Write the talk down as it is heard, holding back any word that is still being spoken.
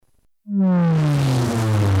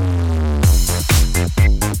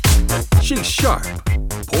sharp,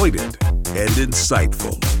 pointed, and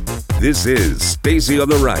insightful. This is Stacy on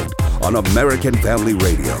the Right on American Family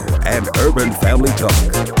Radio and Urban Family Talk.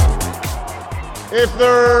 If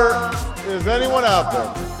there is anyone out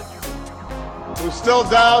there who still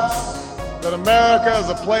doubts that America is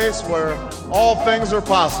a place where all things are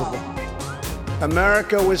possible,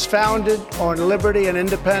 America was founded on liberty and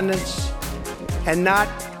independence and not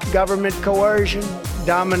government coercion,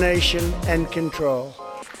 domination, and control.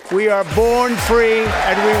 We are born free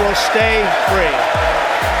and we will stay free.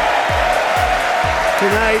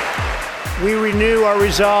 Tonight, we renew our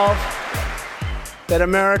resolve that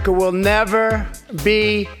America will never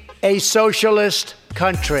be a socialist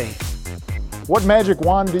country. what magic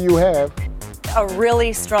wand do you have? A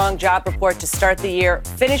really strong job report to start the year,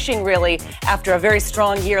 finishing really after a very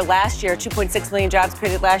strong year last year, 2.6 million jobs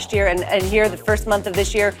created last year. And here, the first month of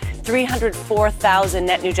this year, 304,000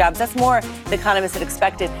 net new jobs. That's more the economists had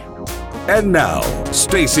expected. And now,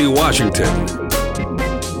 Stacy Washington.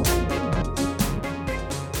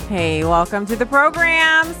 Hey, welcome to the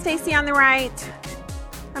program. Stacy on the Right.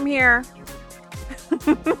 I'm here.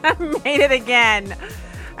 I made it again.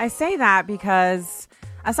 I say that because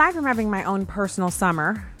aside from having my own personal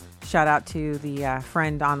summer, shout out to the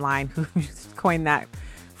friend online who coined that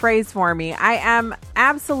phrase for me, I am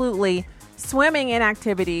absolutely swimming in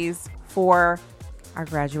activities for our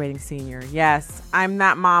graduating senior. Yes, I'm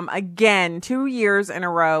that mom again, 2 years in a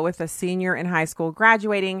row with a senior in high school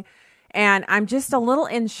graduating. And I'm just a little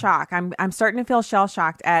in shock. I'm starting to feel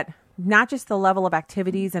shell-shocked at not just the level of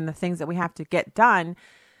activities and the things that we have to get done,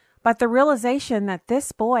 but the realization that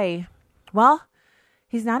this boy, well,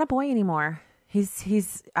 he's not a boy anymore.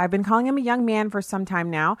 I've been calling him a young man for some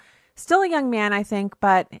time now. Still a young man, I think,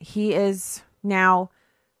 but he is now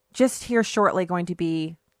just here shortly going to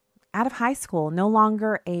be out of high school, no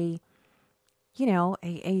longer a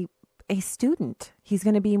student. He's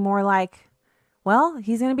going to be more like, well,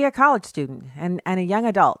 he's going to be a college student and a young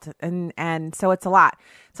adult. And so it's a lot.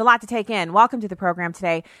 It's a lot to take in. Welcome to the program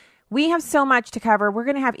today. We have so much to cover. We're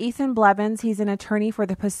going to have Ethan Blevins. He's an attorney for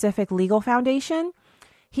the Pacific Legal Foundation.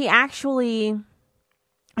 He actually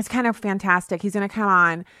is kind of fantastic. He's going to come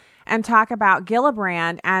on and talk about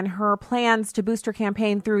Gillibrand and her plans to boost her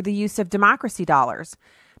campaign through the use of democracy dollars.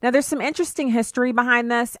 Now, there's some interesting history behind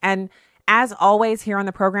this, and as always, here on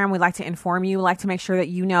the program, we like to inform you, like to make sure that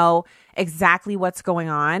you know exactly what's going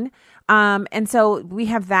on. And so we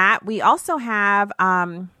have that. We also have,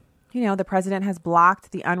 the president has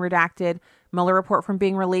blocked the unredacted Mueller report from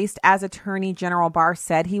being released, as Attorney General Barr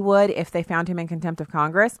said he would if they found him in contempt of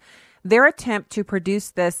Congress. Their attempt to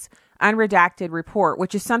produce this unredacted report,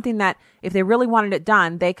 which is something that if they really wanted it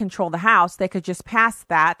done, they control the House. They could just pass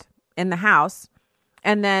that in the House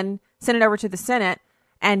and then send it over to the Senate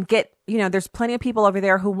and get, there's plenty of people over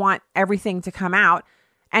there who want everything to come out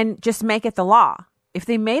and just make it the law. If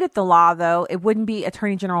they made it the law, though, it wouldn't be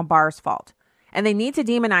Attorney General Barr's fault. And they need to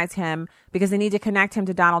demonize him because they need to connect him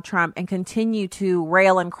to Donald Trump and continue to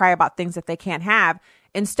rail and cry about things that they can't have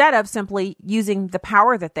instead of simply using the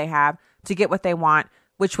power that they have to get what they want,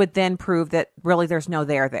 which would then prove that really there's no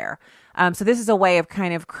there. So this is a way of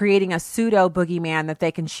kind of creating a pseudo boogeyman that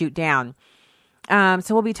they can shoot down. So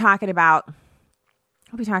we'll be talking about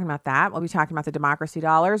that. We'll be talking about the democracy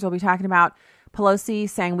dollars. We'll be talking about Pelosi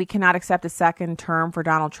saying we cannot accept a second term for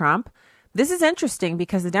Donald Trump. This is interesting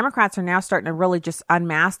because the Democrats are now starting to really just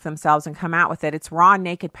unmask themselves and come out with it. It's raw,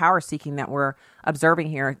 naked power seeking that we're observing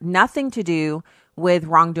here. Nothing to do with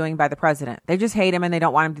wrongdoing by the president. They just hate him and they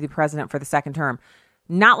don't want him to be president for the second term.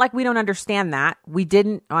 Not like we don't understand that. We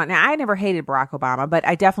didn't. I never hated Barack Obama, but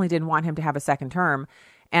I definitely didn't want him to have a second term.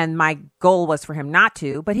 And my goal was for him not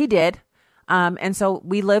to, but he did. And so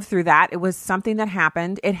we lived through that. It was something that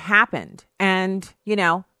happened. It happened. And,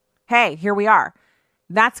 hey, here we are.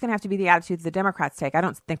 That's going to have to be the attitude the Democrats take. I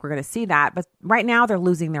don't think we're going to see that. But right now, they're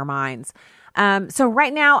losing their minds. So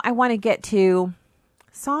right now, I want to get to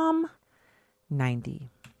Psalm 90.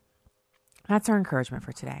 That's our encouragement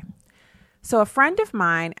for today. So a friend of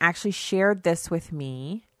mine actually shared this with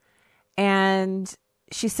me. And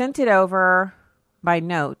she sent it over by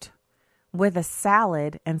note with a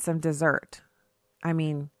salad and some dessert. I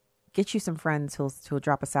mean, get you some friends who'll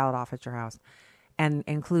drop a salad off at your house and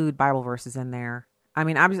include Bible verses in there. I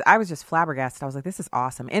mean, I was just flabbergasted. I was like, this is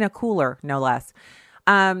awesome. In a cooler, no less.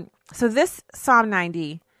 So this Psalm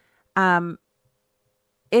 90,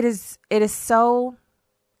 it is so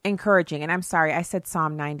encouraging. And I'm sorry, I said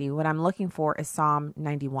Psalm 90. What I'm looking for is Psalm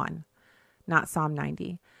 91, not Psalm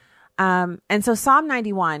 90. And so Psalm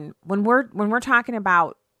 91, when we're talking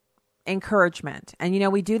about encouragement, and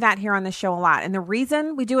we do that here on the show a lot. And the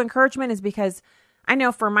reason we do encouragement is because I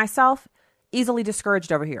know for myself, easily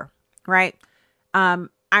discouraged over here, right?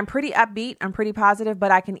 I'm pretty upbeat. I'm pretty positive,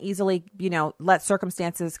 but I can easily, let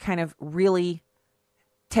circumstances kind of really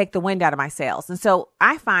take the wind out of my sails. And so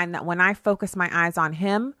I find that when I focus my eyes on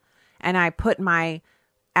him and I put my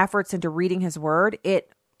efforts into reading his word,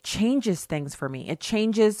 it changes things for me. It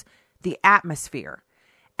changes the atmosphere.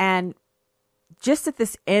 And just at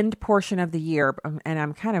this end portion of the year, and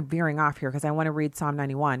I'm kind of veering off here because I want to read Psalm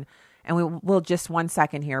 91, and we'll just 1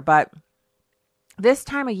 second here, but this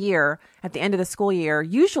time of year, at the end of the school year,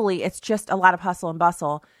 usually it's just a lot of hustle and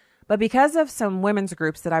bustle. But because of some women's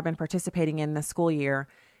groups that I've been participating in this school year,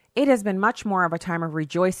 it has been much more of a time of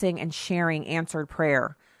rejoicing and sharing answered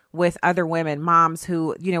prayer with other women, moms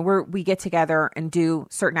who, we get together and do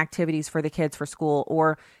certain activities for the kids for school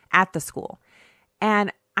or at the school.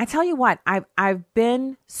 And I tell you what, I've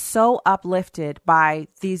been so uplifted by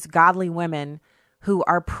these godly women who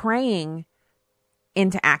are praying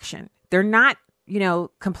into action. They're not,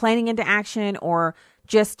 complaining into action or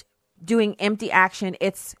just doing empty action.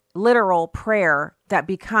 It's literal prayer that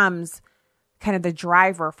becomes kind of the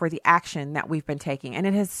driver for the action that we've been taking. And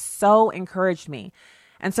it has so encouraged me.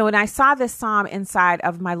 And so when I saw this psalm inside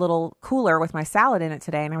of my little cooler with my salad in it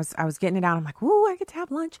today, and I was getting it out, I'm like, ooh, I get to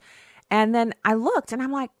have lunch. And then I looked and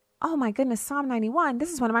I'm like, oh my goodness, Psalm 91,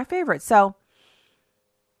 this is one of my favorites. So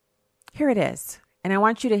here it is. And I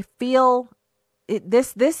want you to feel it.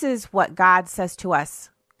 This is what God says to us.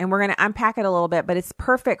 And we're going to unpack it a little bit, but it's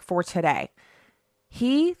perfect for today.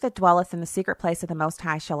 He that dwelleth in the secret place of the Most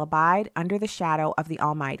High shall abide under the shadow of the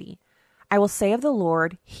Almighty. I will say of the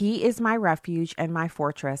Lord, he is my refuge and my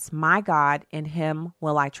fortress, my God, in him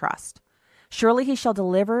will I trust. Surely he shall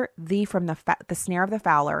deliver thee from the snare of the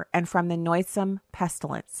fowler and from the noisome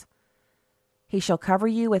pestilence. He shall cover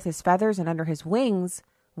you with his feathers, and under his wings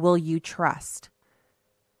will you trust.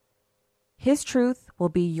 His truth will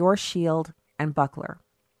be your shield and buckler.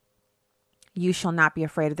 You shall not be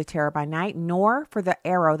afraid of the terror by night, nor for the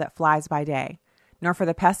arrow that flies by day, nor for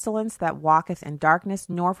the pestilence that walketh in darkness,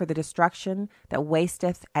 nor for the destruction that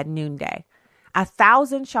wasteth at noonday.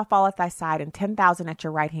 1,000 shall fall at thy side, and 10,000 at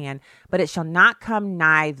your right hand, but it shall not come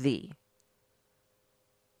nigh thee.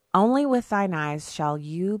 Only with thine eyes shall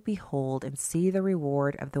you behold and see the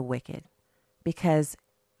reward of the wicked, because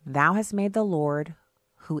thou hast made the Lord,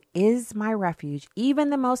 who is my refuge, even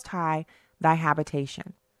the Most High, thy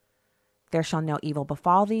habitation. There shall no evil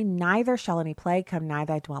befall thee, neither shall any plague come nigh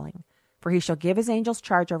thy dwelling. For he shall give his angels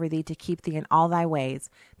charge over thee to keep thee in all thy ways.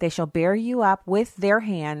 They shall bear you up with their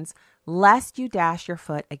hands, lest you dash your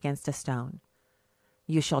foot against a stone.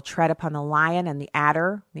 You shall tread upon the lion and the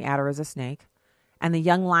adder is a snake, and the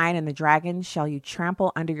young lion and the dragon shall you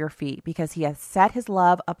trample under your feet, because he hath set his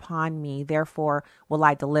love upon me, therefore will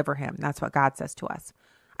I deliver him. That's what God says to us.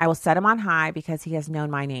 I will set him on high, because he has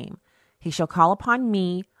known my name. He shall call upon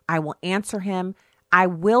me, I will answer him. I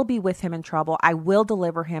will be with him in trouble. I will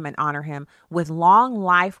deliver him and honor him. With long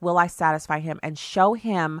life will I satisfy him and show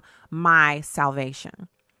him my salvation.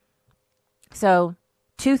 So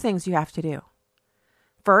 2 things you have to do.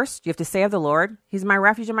 First, you have to say of the Lord, he's my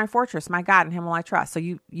refuge and my fortress, my God, in him will I trust. So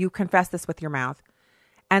you confess this with your mouth.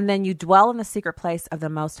 And then you dwell in the secret place of the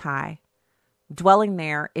Most High. Dwelling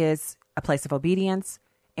there is a place of obedience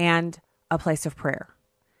and a place of prayer.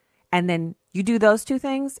 And then you do those 2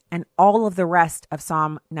 things, and all of the rest of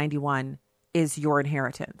Psalm 91 is your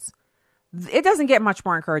inheritance. It doesn't get much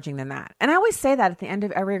more encouraging than that. And I always say that at the end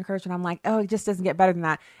of every encouragement. I'm like, oh, it just doesn't get better than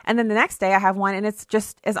that. And then the next day I have one, and it's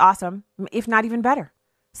just as awesome, if not even better.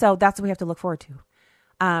 So that's what we have to look forward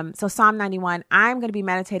to. So Psalm 91, I'm going to be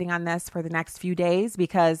meditating on this for the next few days,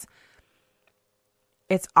 because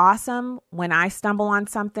it's awesome when I stumble on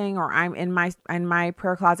something, or I'm in my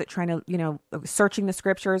prayer closet trying to, searching the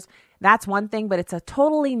scriptures. That's one thing, but it's a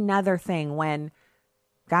totally another thing when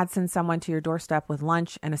God sends someone to your doorstep with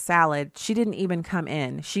lunch and a salad. She didn't even come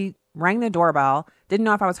in. She rang the doorbell, didn't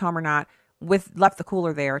know if I was home or not, left the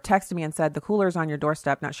cooler there, texted me and said, the cooler's on your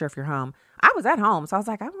doorstep, not sure if you're home. I was at home, so I was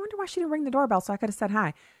like, I wonder why she didn't ring the doorbell, so I could have said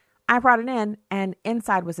hi. I brought it in, and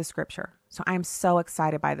inside was a scripture. So I'm so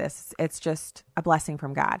excited by this. It's just a blessing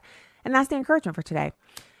from God. And that's the encouragement for today.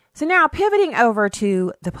 So now, pivoting over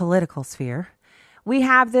to the political sphere, we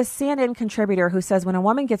have this CNN contributor who says when a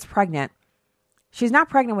woman gets pregnant, she's not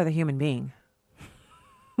pregnant with a human being.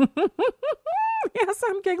 Yes,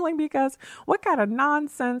 I'm giggling because what kind of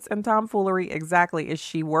nonsense and tomfoolery exactly is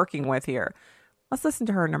she working with here? Let's listen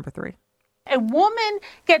to her, number 3. A woman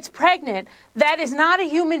gets pregnant, that is not a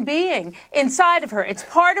human being inside of her. It's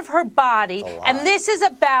part of her body. And this is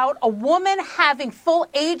about a woman having full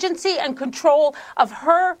agency and control of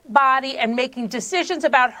her body and making decisions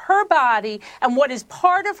about her body and what is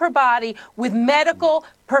part of her body with medical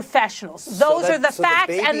professionals. Those are the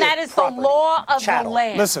facts, and that is the law of the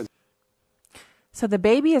land. Listen. So the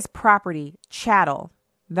baby is property, chattel.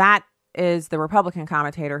 That is the Republican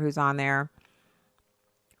commentator who's on there,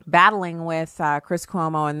 battling with Chris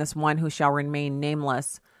Cuomo and this one who shall remain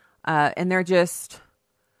nameless. And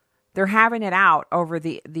they're having it out over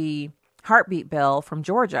the heartbeat bill from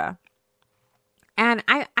Georgia. And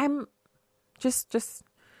I'm just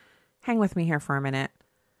hang with me here for a minute.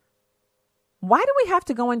 Why do we have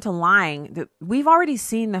to go into lying? We've already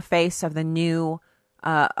seen the face of the new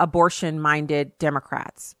abortion-minded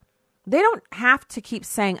Democrats. They don't have to keep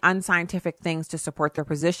saying unscientific things to support their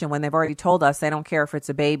position when they've already told us they don't care if it's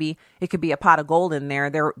a baby. It could be a pot of gold in there.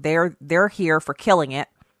 They're here for killing it,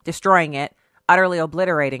 destroying it, utterly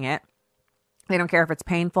obliterating it. They don't care if it's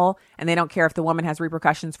painful, and they don't care if the woman has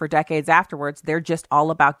repercussions for decades afterwards. They're just all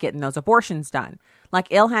about getting those abortions done. Like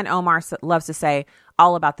Ilhan Omar loves to say,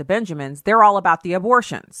 all about the Benjamins. They're all about the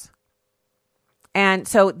abortions. And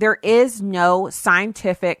so there is no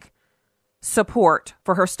scientific support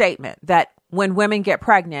for her statement that when women get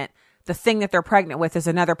pregnant, the thing that they're pregnant with is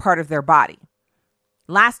another part of their body.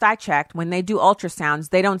 Last I checked, when they do ultrasounds,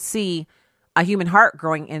 they don't see a human heart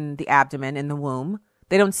growing in the abdomen, in the womb.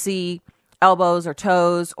 They don't see elbows or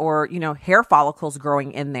toes or, hair follicles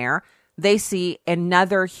growing in there. They see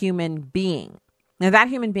another human being. Now, that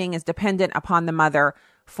human being is dependent upon the mother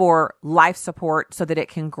for life support so that it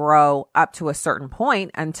can grow up to a certain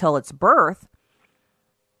point until its birth.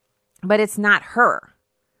 But it's not her.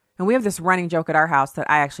 And we have this running joke at our house that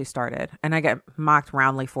I actually started, and I get mocked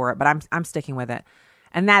roundly for it, but I'm sticking with it.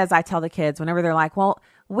 And that is, I tell the kids whenever they're like, well,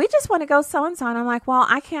 we just want to go so-and-so. And I'm like, well,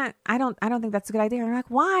 I don't think that's a good idea. And they're like,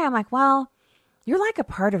 why? I'm like, well, you're like a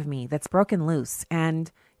part of me that's broken loose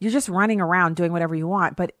and you're just running around doing whatever you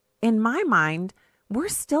want. But in my mind, we're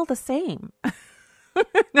still the same.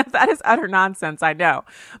 Now, that is utter nonsense, I know.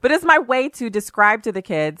 But it's my way to describe to the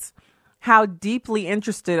kids how deeply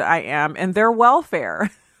interested I am in their welfare.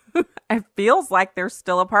 It feels like they're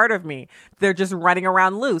still a part of me. They're just running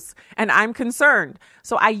around loose, and I'm concerned.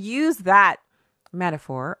 So I use that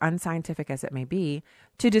metaphor, unscientific as it may be,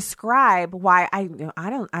 to describe why I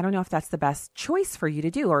don't know if that's the best choice for you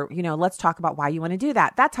to do, or, let's talk about why you want to do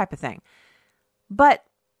that type of thing. But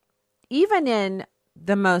even in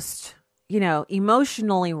the most,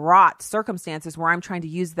 emotionally wrought circumstances where I'm trying to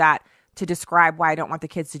use that to describe why I don't want the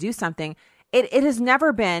kids to do something, it has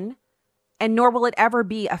never been, and nor will it ever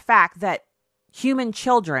be, a fact that human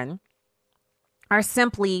children are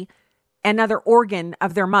simply another organ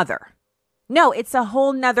of their mother. No, it's a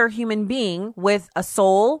whole nother human being with a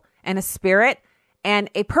soul and a spirit and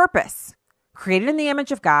a purpose, created in the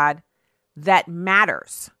image of God, that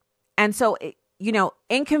matters. And so,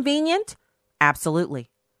 inconvenient? Absolutely.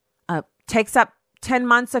 Takes up 10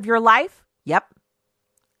 months of your life? Yep.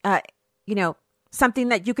 Something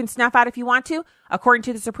that you can snuff out if you want to? According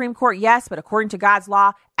to the Supreme Court, yes, but according to God's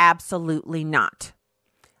law, absolutely not.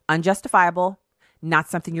 Unjustifiable, not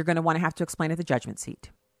something you're going to want to have to explain at the judgment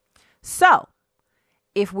seat. So,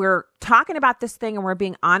 if we're talking about this thing and we're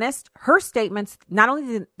being honest, her statements, not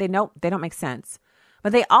only do they don't make sense,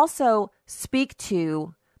 but they also speak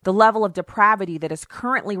to the level of depravity that is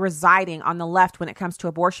currently residing on the left when it comes to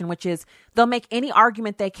abortion, which is they'll make any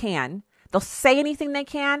argument they can. They'll say anything they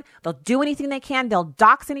can. They'll do anything they can. They'll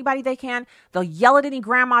dox anybody they can. They'll yell at any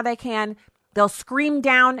grandma they can. They'll scream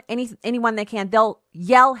down anyone they can. They'll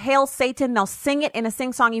yell, "Hail Satan." They'll sing it in a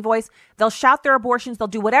sing-songy voice. They'll shout their abortions. They'll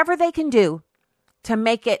do whatever they can do to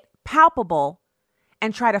make it palpable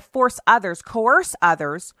and try to coerce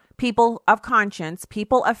others, people of conscience,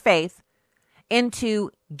 people of faith,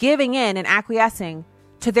 into giving in and acquiescing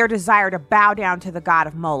to their desire to bow down to the god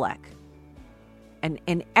of Molech. And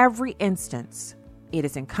in every instance, it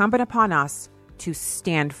is incumbent upon us to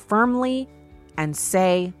stand firmly and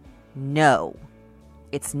say, no,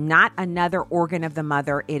 it's not another organ of the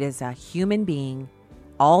mother. It is a human being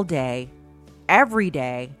all day, every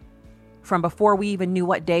day, from before we even knew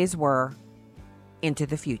what days were into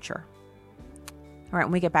the future. All right,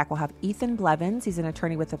 when we get back, we'll have Ethan Blevins. He's an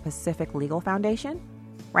attorney with the Pacific Legal Foundation,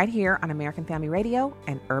 right here on American Family Radio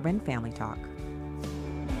and Urban Family Talk.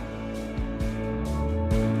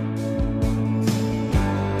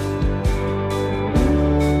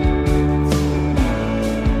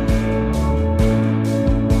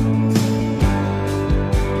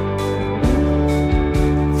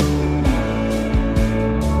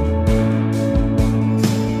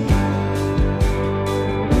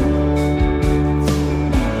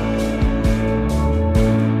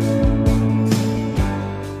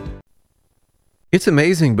 It's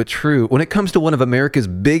amazing but true. When it comes to one of America's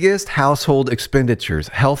biggest household expenditures,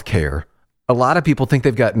 healthcare, a lot of people think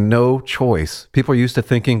they've got no choice. People are used to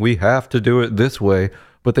thinking we have to do it this way,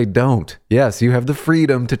 but they don't. Yes, you have the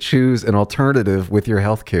freedom to choose an alternative with your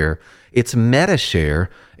healthcare. It's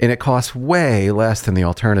Medi-Share, and it costs way less than the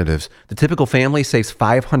alternatives. The typical family saves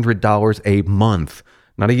 $500 a month,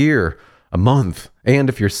 not a year, a month. And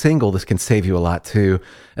if you're single, this can save you a lot too.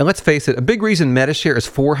 And let's face it, a big reason Medi-Share is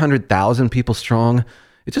 400,000 people strong,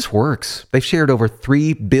 it just works. They've shared over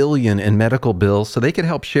 $3 billion in medical bills, so they can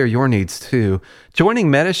help share your needs too. Joining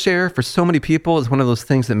Medi-Share for so many people is one of those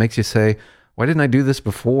things that makes you say, why didn't I do this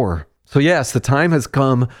before? So yes, the time has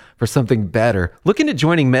come for something better. Look into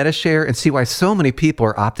joining Medi-Share and see why so many people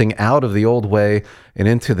are opting out of the old way and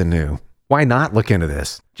into the new. Why not look into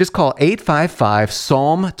this? Just call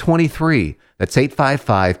 855-PSALM-23. That's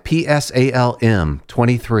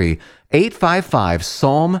 855-PSALM-23.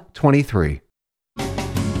 855-PSALM-23.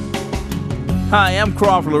 Hi, I'm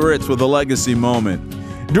Crawford Loritz with a Legacy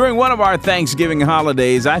Moment. During one of our Thanksgiving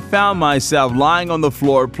holidays, I found myself lying on the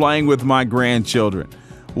floor playing with my grandchildren.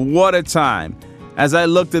 What a time. As I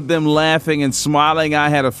looked at them laughing and smiling, I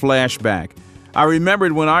had a flashback. I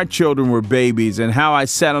remembered when our children were babies and how I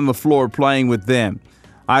sat on the floor playing with them.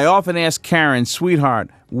 I often ask Karen, sweetheart,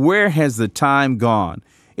 where has the time gone?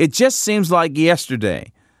 It just seems like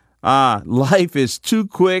yesterday. Life is too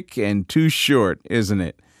quick and too short, isn't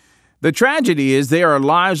it? The tragedy is there are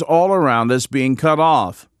lives all around us being cut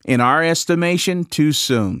off, in our estimation, too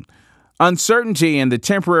soon. Uncertainty and the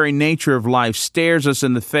temporary nature of life stares us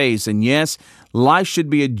in the face, and yes, life should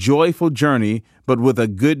be a joyful journey, but with a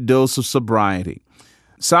good dose of sobriety.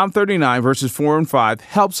 Psalm 39, verses 4 and 5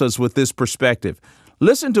 helps us with this perspective.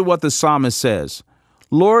 Listen to what the psalmist says.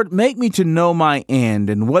 Lord, make me to know my end,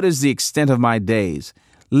 and what is the extent of my days.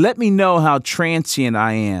 Let me know how transient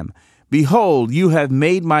I am. Behold, you have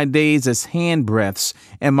made my days as handbreadths,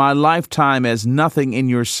 and my lifetime as nothing in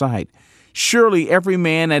your sight. Surely every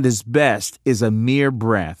man at his best is a mere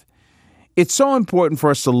breath. It's so important for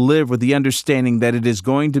us to live with the understanding that it is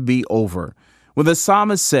going to be over. When the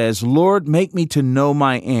psalmist says, Lord, make me to know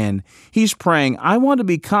my end, he's praying, I want to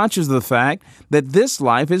be conscious of the fact that this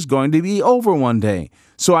life is going to be over one day,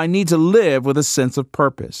 so I need to live with a sense of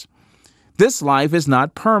purpose. This life is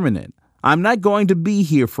not permanent. I'm not going to be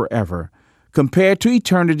here forever. Compared to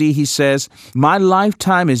eternity, he says, my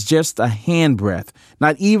lifetime is just a handbreadth,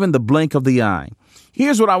 not even the blink of the eye.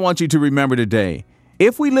 Here's what I want you to remember today.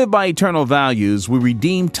 If we live by eternal values, we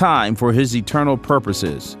redeem time for his eternal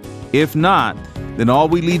purposes. If not, then all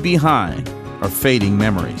we leave behind are fading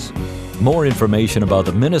memories. More information about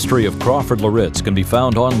the ministry of Crawford Loritz can be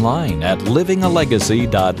found online at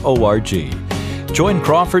livingalegacy.org. Join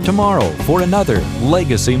Crawford tomorrow for another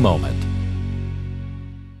Legacy Moment.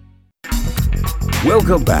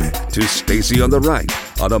 Welcome back to Stacy on the Right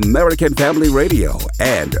on American Family Radio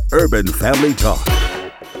and Urban Family Talk.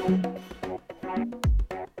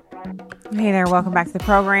 Hey there, welcome back to the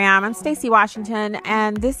program. I'm Stacy Washington,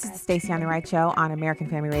 and this is the Stacy on the Right show on American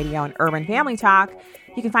Family Radio and Urban Family Talk.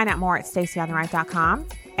 You can find out more at stacyontheright.com,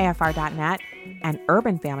 afr.net, and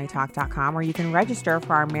urbanfamilytalk.com, where you can register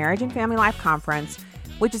for our Marriage and Family Life Conference,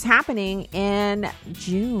 which is happening in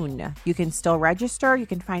June. You can still register. You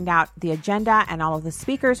can find out the agenda and all of the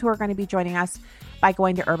speakers who are going to be joining us by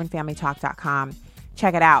going to urbanfamilytalk.com.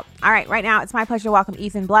 Check it out. All right, right now it's my pleasure to welcome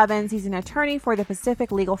Ethan Blevins. He's an attorney for the Pacific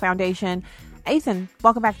Legal Foundation. Ethan,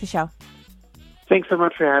 welcome back to the show. Thanks so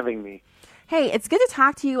much for having me. Hey, it's good to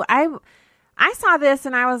talk to you. I saw this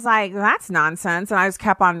and I was like, that's nonsense. And I just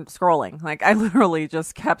kept on scrolling. Like, I literally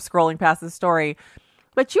just kept scrolling past this story.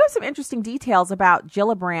 But you have some interesting details about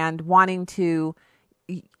Gillibrand wanting to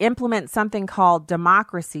implement something called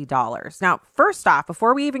democracy dollars. Now, first off,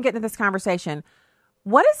 before we even get into this conversation,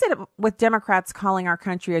 what is it with Democrats calling our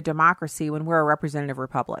country a democracy when we're a representative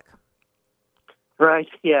republic? Right.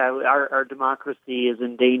 Yeah, our democracy is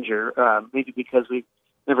in danger, maybe because we've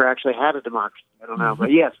never actually had a democracy. I don't know.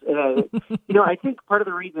 But yes, I think part of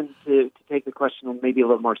the reason to take the question maybe a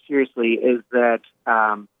little more seriously is that,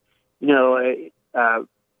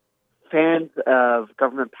 fans of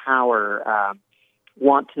government power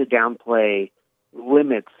want to downplay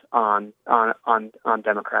limits on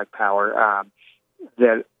democratic power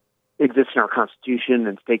that exist in our Constitution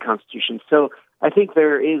and state constitutions. So I think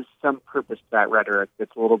there is some purpose to that rhetoric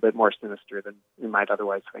that's a little bit more sinister than you might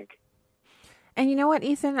otherwise think. And you know what,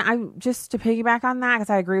 Ethan, just to piggyback on that,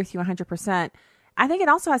 because I agree with you 100%, I think it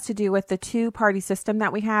also has to do with the two-party system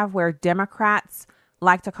that we have where Democrats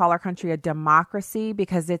like to call our country a democracy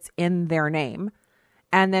because it's in their name.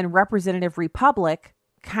 And then representative republic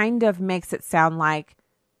kind of makes it sound like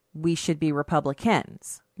we should be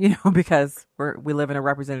Republicans, because we live in a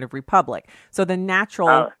representative republic. So the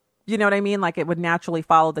natural, you know what I mean? Like it would naturally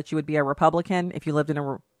follow that you would be a Republican if you lived in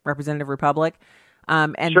a representative republic.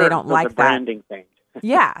 And sure, they don't like that. Branding thing.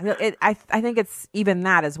 Yeah. I think it's even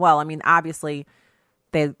that as well. I mean, obviously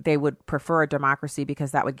they would prefer a democracy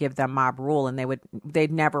because that would give them mob rule and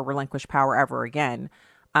they'd never relinquish power ever again.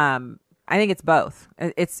 I think it's both.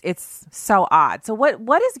 It's so odd. So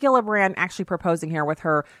what is Gillibrand actually proposing here with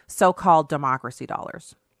her so-called democracy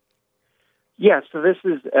dollars? Yeah, so this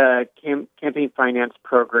is a campaign finance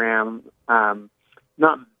program,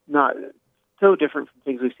 not so different from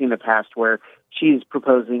things we've seen in the past, where she's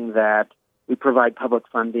proposing that we provide public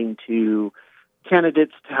funding to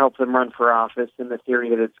candidates to help them run for office in the theory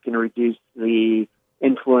that it's going to reduce the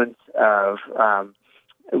influence of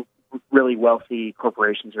really wealthy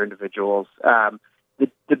corporations or individuals.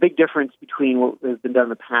 The big difference between what has been done in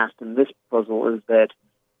the past and this proposal is that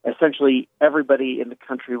essentially everybody in the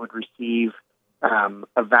country would receive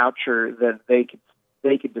a voucher that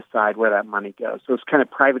they could decide where that money goes. So it's kind of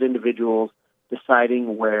private individuals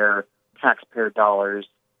deciding where taxpayer dollars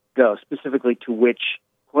go, specifically to which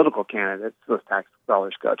political candidates those tax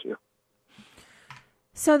dollars go to.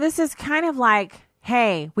 So this is kind of like,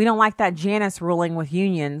 hey, we don't like that Janus ruling with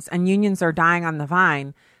unions, and unions are dying on the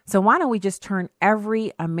vine. So why don't we just turn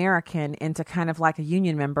every American into kind of like a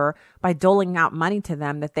union member by doling out money to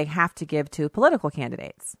them that they have to give to political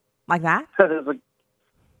candidates? Like that?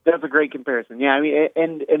 That's a great comparison. Yeah, I mean,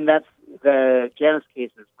 and that's the Janus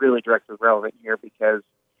case is really directly relevant here because,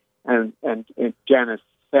 and Janus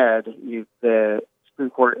said, the Supreme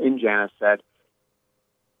Court in Janus said,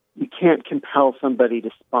 you can't compel somebody to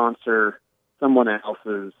sponsor someone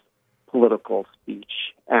else's political speech,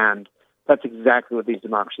 and that's exactly what these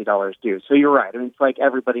democracy dollars do. So you're right. I mean, it's like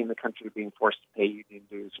everybody in the country being forced to pay union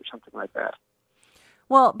dues or something like that.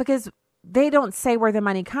 Well, because they don't say where the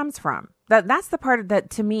money comes from. That's the part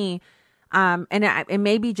that, to me, and it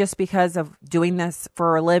may be just because of doing this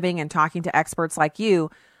for a living and talking to experts like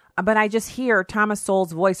you, but I just hear Thomas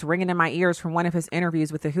Sowell's voice ringing in my ears from one of his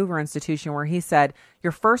interviews with the Hoover Institution, where he said,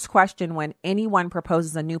 your first question when anyone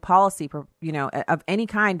proposes a new policy, of any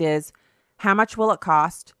kind is, how much will it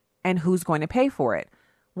cost and who's going to pay for it?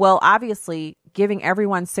 Well, obviously, giving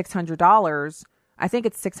everyone $600, I think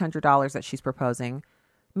it's $600 that she's proposing,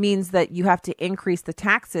 means that you have to increase the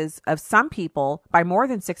taxes of some people by more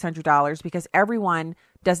than $600 because everyone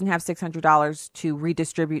doesn't have $600 to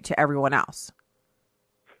redistribute to everyone else.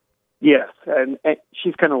 Yes, and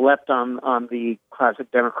she's kind of leapt on the classic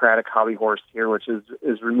Democratic hobby horse here, which is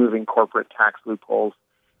removing corporate tax loopholes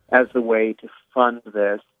as the way to fund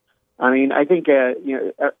this. I mean, I think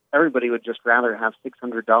everybody would just rather have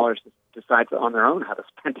 $600 to decide on their own how to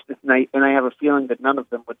spend it, and I have a feeling that none of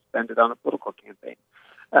them would spend it on a political campaign.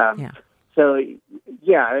 So,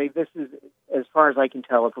 yeah, this is, as far as I can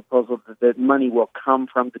tell, a proposal that money will come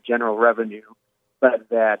from the general revenue, but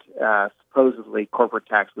that supposedly corporate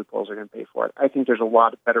tax loopholes are going to pay for it. I think there's a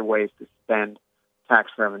lot of better ways to spend tax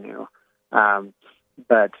revenue.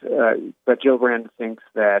 But Gillibrand thinks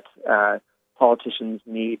that politicians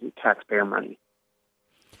need taxpayer money.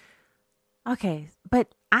 Okay,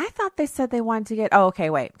 but I thought they said they wanted to get... Oh, okay,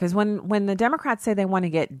 wait. Because when the Democrats say they want to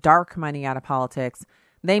get dark money out of politics,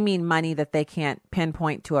 they mean money that they can't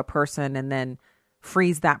pinpoint to a person and then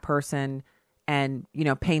freeze that person and,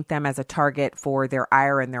 paint them as a target for their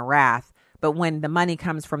ire and their wrath. But when the money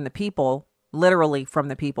comes from the people, literally from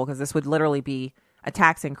the people, because this would literally be a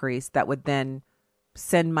tax increase that would then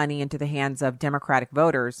send money into the hands of Democratic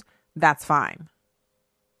voters, that's fine.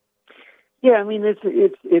 Yeah, I mean,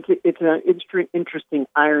 it's an interesting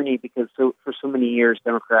irony because for so many years,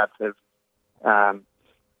 Democrats have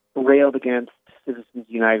railed against Citizens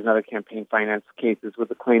United and other campaign finance cases with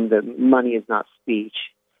the claim that money is not speech.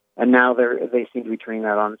 And now they seem to be turning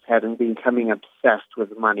that on its head and becoming obsessed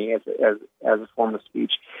with money as a form of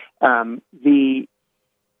speech. The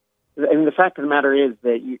fact of the matter is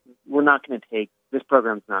that we're not going to take this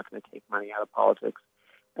program's not going to take money out of politics.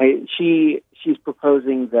 She's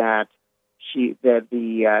proposing that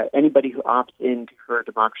anybody who opts into her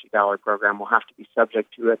Democracy Dollar program will have to be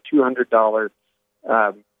subject to a $200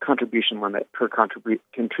 contribution limit per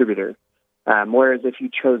contributor. Whereas if you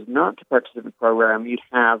chose not to participate in the program, you'd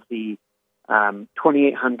have the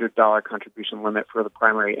 $2,800 contribution limit for the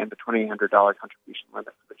primary and the $2,800 contribution limit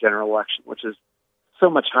for the general election, which is so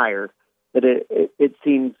much higher that it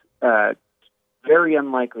seems very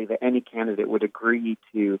unlikely that any candidate would agree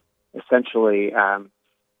to essentially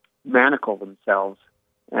manacle themselves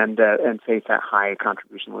and face that high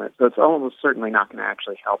contribution limit. So it's almost certainly not going to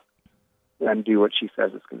actually help them do what she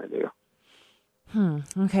says it's going to do.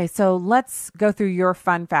 Okay, so let's go through your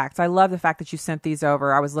fun facts. I love the fact that you sent these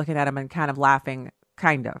over. I was looking at them and kind of laughing,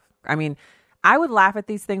 kind of. I mean, I would laugh at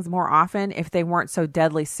these things more often if they weren't so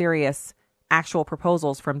deadly serious actual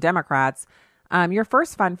proposals from Democrats. Your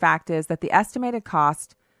first fun fact is that the estimated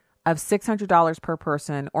cost of $600 per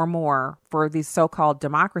person or more for these so-called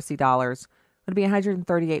democracy dollars would be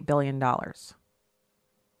 $138 billion.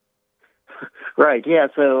 Right, yeah,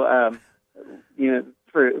 so,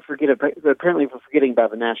 apparently for forgetting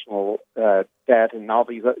about the national debt and all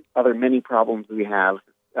these other many problems we have,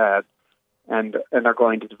 and are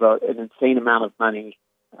going to devote an insane amount of money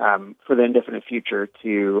for the indefinite future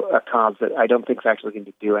to a cause that I don't think is actually going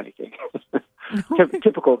to do anything.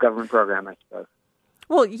 Typical government program, I suppose.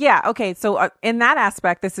 Well, yeah, okay, so in that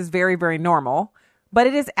aspect, this is very, very normal, but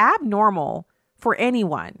it is abnormal for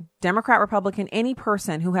anyone, Democrat, Republican, any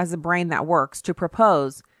person who has a brain that works, to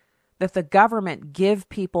propose that the government give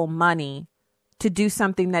people money to do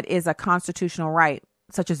something that is a constitutional right,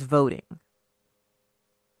 such as voting.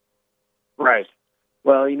 Right.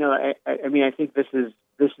 Well, I mean, I think this is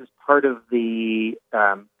part of the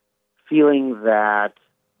feeling that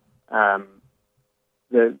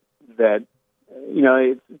it's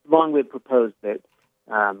long been proposed that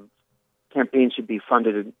campaigns should be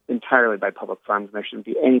funded entirely by public funds, and there shouldn't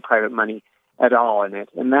be any private money at all in it.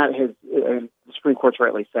 And that has, the Supreme Court's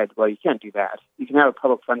rightly said, well, you can't do that. You can have a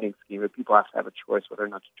public funding scheme, but people have to have a choice whether or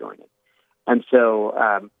not to join it. And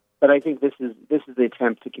so, but I think this is the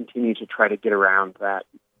attempt to continue to try to get around that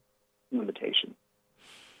limitation.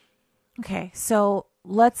 Okay, so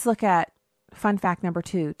let's look at fun fact number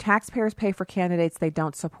 2. Taxpayers pay for candidates they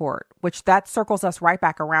don't support, which that circles us right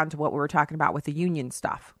back around to what we were talking about with the union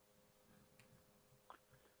stuff.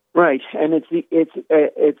 Right, and it's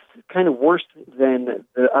kind of worse than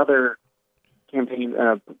the other campaign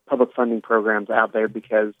public funding programs out there,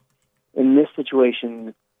 because in this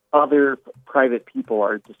situation, other private people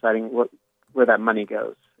are deciding where that money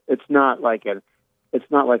goes. It's not like a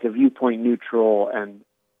viewpoint neutral and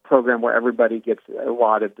program where everybody gets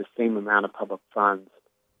allotted the same amount of public funds.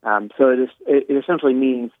 So it essentially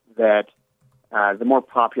means that the more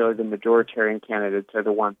popular, the majoritarian candidates are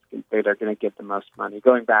the ones that are going to get the most money.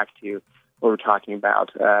 Going back to what we're talking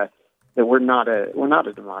about, that we're not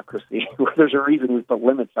a democracy. There's a reason we put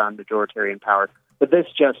limits on majoritarian power, but this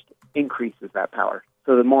just increases that power.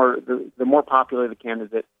 So the more popular the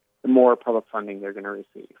candidate, the more public funding they're going to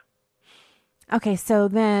receive. Okay, so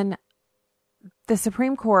then the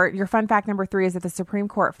Supreme Court, your fun fact number 3 is that the Supreme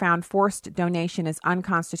Court found forced donation is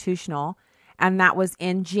unconstitutional, and that was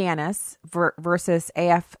in Janus versus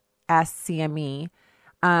AFSCME,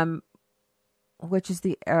 which is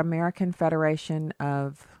the American Federation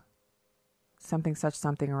of something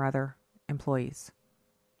or other employees.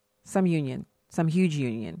 Some union, some huge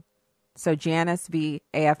union. So Janus v.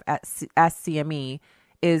 AFSCME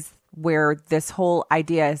is where this whole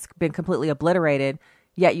idea has been completely obliterated,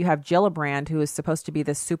 yet you have Gillibrand, who is supposed to be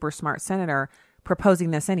this super smart senator,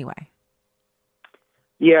 proposing this anyway.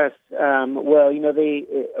 Yes. Well, they,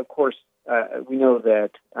 of course, we know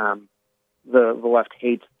that the left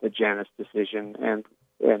hates the Janus decision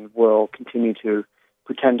and will continue to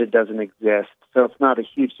pretend it doesn't exist. So it's not a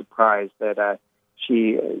huge surprise that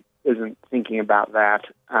she isn't thinking about that.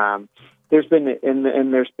 There's been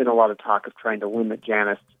a lot of talk of trying to limit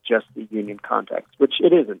Janus to just the union context, which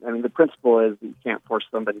it isn't. I mean, the principle is that you can't force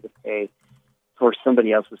somebody to pay for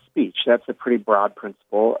somebody else's speech. That's a pretty broad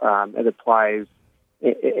principle.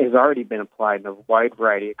 It has already been applied in a wide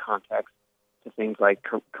variety of contexts to things like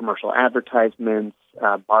commercial advertisements,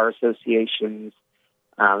 bar associations.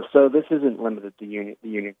 So this isn't limited to the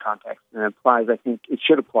union context, and it applies. I think it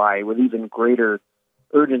should apply with even greater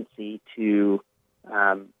urgency to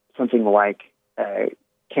something like a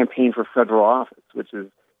campaign for federal office, which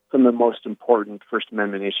is some of the most important First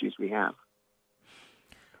Amendment issues we have.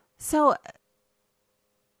 So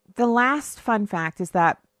the last fun fact is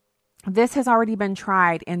that this has already been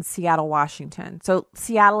tried in Seattle, Washington. So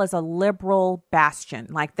Seattle is a liberal bastion.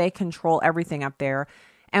 Like, they control everything up there.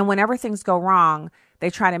 And whenever things go wrong, they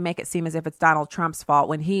try to make it seem as if it's Donald Trump's fault.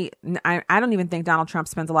 When I don't even think Donald Trump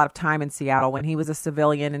spends a lot of time in Seattle. When he was a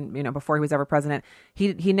civilian and, before he was ever president,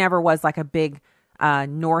 he never was like a big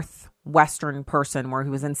Northwestern person where he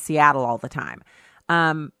was in Seattle all the time.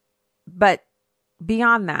 But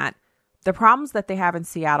beyond that, the problems that they have in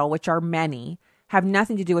Seattle, which are many, have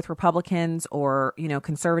nothing to do with Republicans or,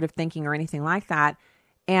 conservative thinking or anything like that.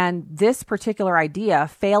 And this particular idea,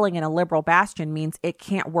 failing in a liberal bastion, means it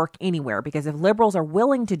can't work anywhere, because if liberals are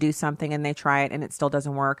willing to do something and they try it and it still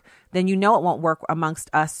doesn't work, then it won't work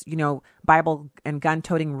amongst us, Bible and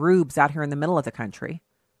gun-toting rubes out here in the middle of the country.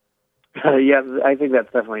 Yeah, I think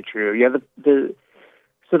that's definitely true. Yeah,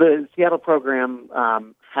 so the Seattle program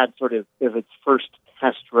had sort of its first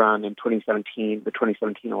test run in 2017, the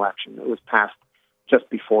 2017 election. It was passed just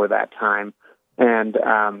before that time, and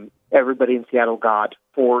everybody in Seattle got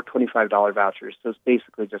 4 $25 vouchers. So it's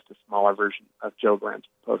basically just a smaller version of Jill Graham's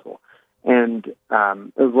proposal. And it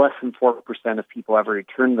was less than 4% of people ever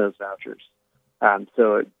returned those vouchers.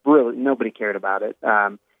 So it really, nobody cared about it.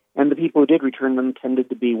 And the people who did return them tended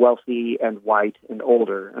to be wealthy and white and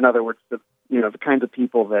older. In other words, the kinds of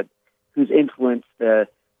people whose influence the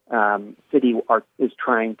city is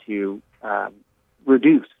trying to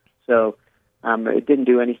reduce. So it didn't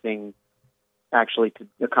do anything actually to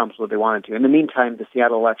accomplish what they wanted to. In the meantime, the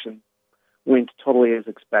Seattle election went totally as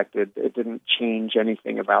expected. It didn't change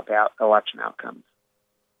anything about the election outcomes.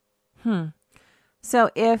 So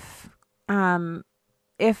if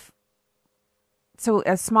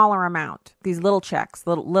a smaller amount, these little checks,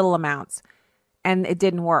 little amounts, and it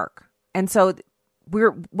didn't work. And so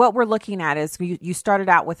what we're looking at is you started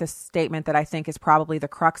out with a statement that I think is probably the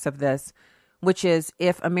crux of this, which is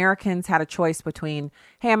if Americans had a choice between,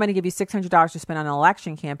 hey, I'm going to give you $600 to spend on an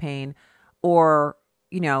election campaign, or,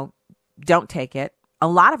 don't take it. A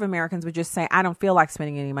lot of Americans would just say, I don't feel like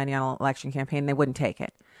spending any money on an election campaign. They wouldn't take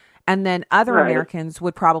it. And then other Americans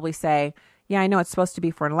would probably say, yeah, I know it's supposed to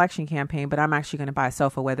be for an election campaign, but I'm actually going to buy a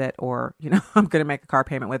sofa with it, or, I'm going to make a car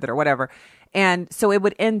payment with it or whatever. And so it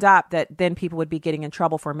would end up that then people would be getting in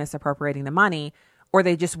trouble for misappropriating the money, or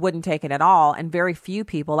they just wouldn't take it at all. And very few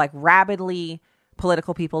people, like rabidly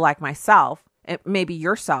political people like myself, maybe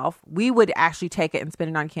yourself, we would actually take it and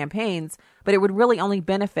spend it on campaigns, but it would really only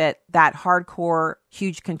benefit that hardcore,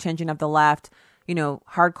 huge contingent of the left,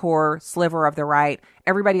 hardcore sliver of the right.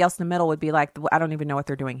 Everybody else in the middle would be like, I don't even know what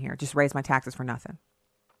they're doing here. Just raise my taxes for nothing.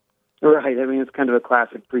 Right. I mean, it's kind of a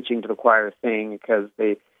classic preaching to the choir thing, because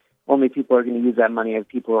only people are going to use that money as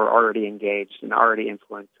people who are already engaged and already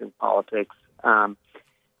influenced in politics.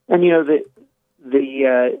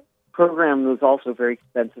 The program was also very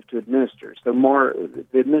expensive to administer. So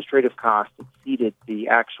the administrative costs exceeded the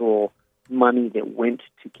actual money that went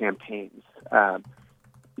to campaigns.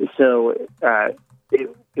 So it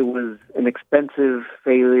was an expensive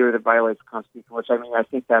failure that violates the Constitution, which I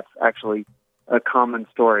think that's actually a common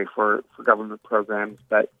story for government programs.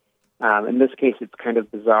 But in this case, it's kind of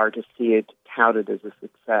bizarre to see it touted as a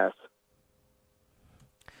success.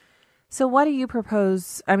 So what do you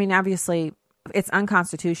propose? I mean, obviously, it's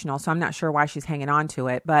unconstitutional, so I'm not sure why she's hanging on to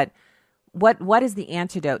it. But what is the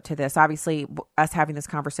antidote to this? Obviously, us having this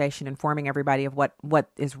conversation, informing everybody of what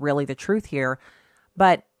is really the truth here.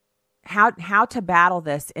 But how to battle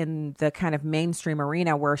this in the kind of mainstream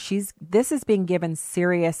arena where this is being given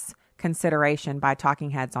serious consideration by talking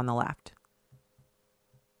heads on the left?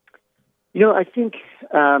 I think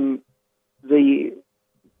the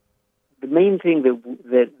main thing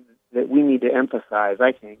that we need to emphasize,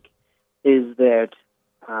 I think, is that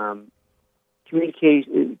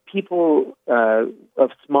communication. People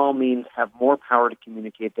of small means have more power to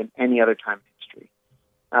communicate than any other time in history.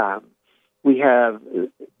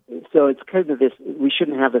 So it's kind of this. We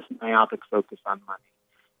shouldn't have this myopic focus on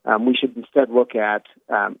money. We should instead look at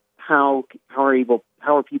how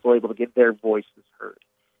are people able to get their voices heard,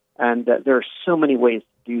 and there are so many ways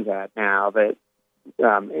to do that now that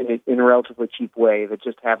in a relatively cheap way that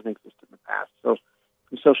just haven't existed in the past. So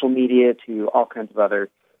from social media to all kinds of other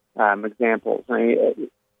examples.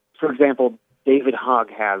 For example, David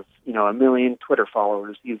Hogg has 1 million Twitter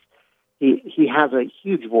followers. He has a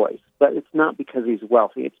huge voice, but it's not because he's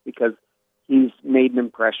wealthy. It's because he's made an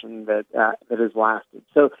impression that has lasted.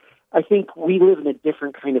 So I think we live in a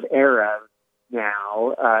different kind of era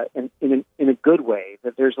now, in a good way,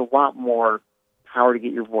 that there's a lot more power to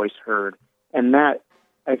get your voice heard. And that,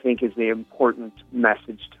 I think, is the important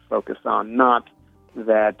message to focus on, not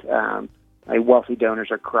that wealthy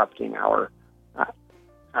donors are corrupting our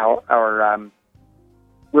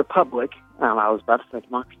republic. I was about to say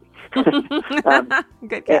democracy.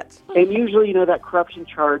 Good catch. And usually, that corruption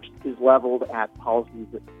charge is leveled at policies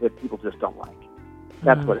that people just don't like.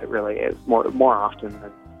 That's what it really is, more often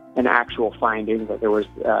than an actual finding that there was,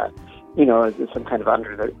 some kind of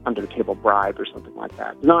under the table bribe or something like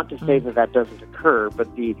that. Not to say that doesn't occur,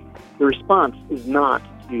 but the response is not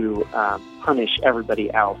to punish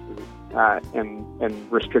everybody else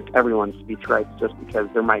and restrict everyone's speech rights just because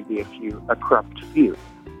there might be a corrupt few.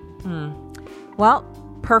 Well,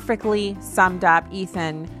 perfectly summed up.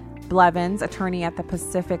 Ethan Blevins, attorney at the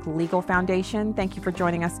Pacific Legal Foundation. Thank you for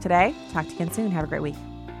joining us today. Talk to you again soon. Have a great week.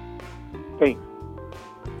 Thanks.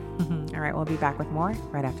 All right, we'll be back with more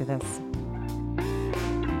right after this.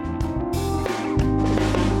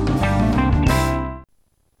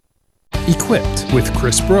 Equipped with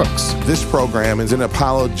Chris Brooks. This program is an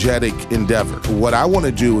apologetic endeavor. What I want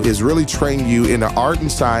to do is really train you in the art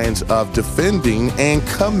and science of defending and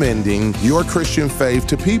commending your Christian faith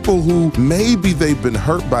to people who maybe they've been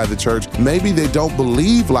hurt by the church, maybe they don't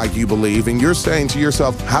believe like you believe, and you're saying to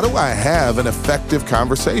yourself, how do I have an effective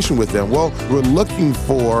conversation with them? Well, we're looking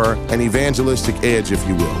for an evangelistic edge, if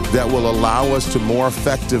you will, that will allow us to more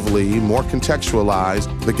effectively, more contextualize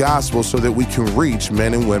the gospel so that we can reach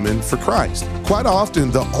men and women for Christ. Quite often,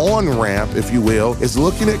 the on-ramp, if you will, is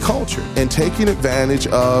looking at culture and taking advantage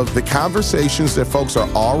of the conversations that folks are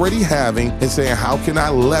already having and saying, how can I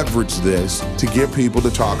leverage this to get people to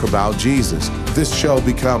talk about Jesus? This show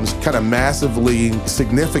becomes kind of massively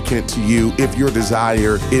significant to you if your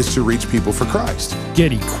desire is to reach people for Christ.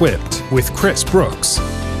 Get Equipped with Chris Brooks.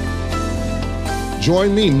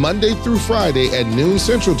 Join me Monday through Friday at noon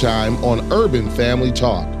Central Time on Urban Family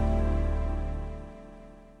Talk.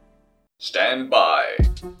 Stand by.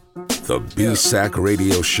 The B-Sack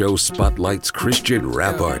Radio Show spotlights Christian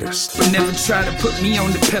rap artists. But never try to put me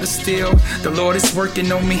on the pedestal. The Lord is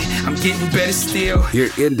working on me. I'm getting better still.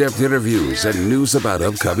 Hear in-depth interviews and news about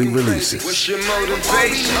upcoming releases. What's your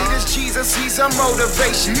motivation? This Jesus, he's our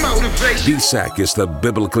motivation. Motivation. B-Sack is the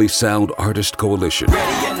Biblically Sound Artist Coalition.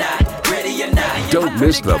 Ready or not, ready or not. Don't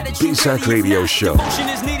miss the B-Sack Radio Show.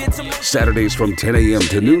 Saturdays from 10 a.m.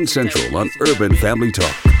 to noon Central on Urban Family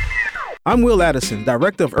Talk. I'm Will Addison,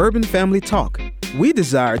 Director of Urban Family Talk. We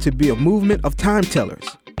desire to be a movement of time tellers.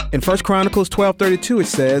 In 1 Chronicles 12:32 it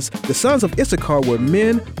says, the sons of Issachar were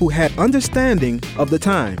men who had understanding of the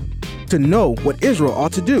time, to know what Israel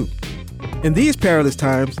ought to do. In these perilous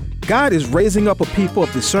times, God is raising up a people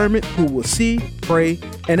of discernment who will see, pray,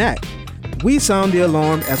 and act. We sound the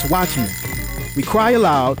alarm as watchmen. We cry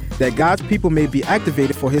aloud that God's people may be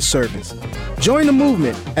activated for his service. Join the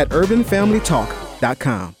movement at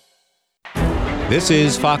urbanfamilytalk.com. This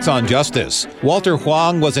is Fox on Justice. Walter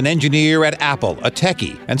Huang was an engineer at Apple, a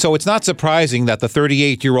techie, and so it's not surprising that the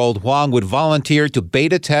 38-year-old Huang would volunteer to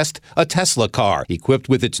beta test a Tesla car equipped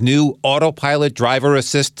with its new autopilot driver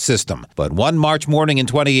assist system. But one March morning in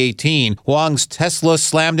 2018, Huang's Tesla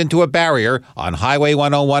slammed into a barrier on Highway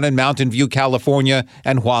 101 in Mountain View, California,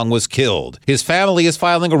 and Huang was killed. His family is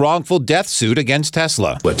filing a wrongful death suit against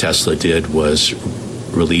Tesla. What Tesla did was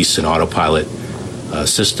release an autopilot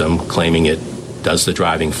system claiming it does the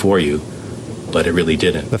driving for you, but it really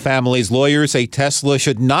didn't. The family's lawyers say Tesla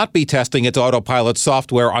should not be testing its autopilot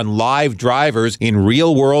software on live drivers in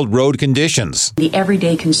real-world road conditions. The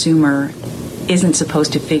everyday consumer isn't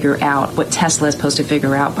supposed to figure out what Tesla is supposed to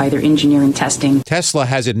figure out by their engineering testing. Tesla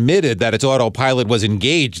has admitted that its autopilot was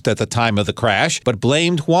engaged at the time of the crash, but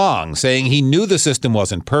blamed Huang, saying he knew the system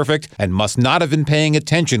wasn't perfect and must not have been paying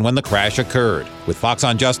attention when the crash occurred. With Fox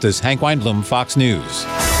on Justice, Hank Weinblum, Fox News.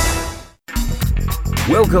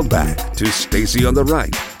 Welcome back to Stacy on the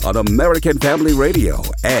Right on American Family Radio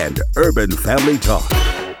and Urban Family Talk.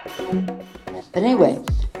 But anyway,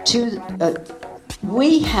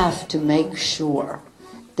 we have to make sure,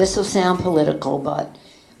 this will sound political, but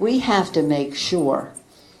we have to make sure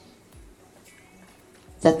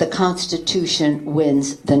that the Constitution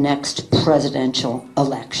wins the next presidential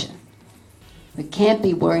election. We can't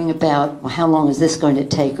be worrying about, well, how long is this going to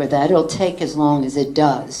take or that. It'll take as long as it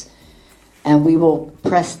does. And we will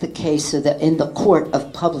press the case so that in the court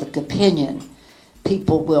of public opinion,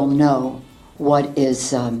 people will know what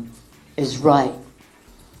is right.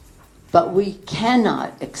 But we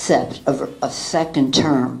cannot accept a second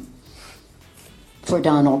term for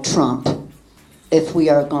Donald Trump if we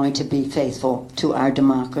are going to be faithful to our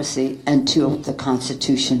democracy and to the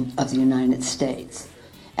Constitution of the United States.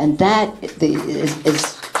 And that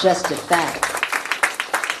is just a fact.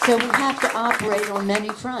 So we have to operate on many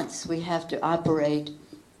fronts. We have to operate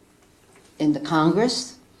in the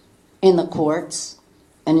Congress, in the courts,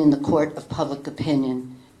 and in the court of public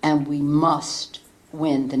opinion, and we must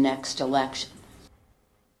win the next election.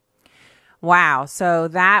 Wow. So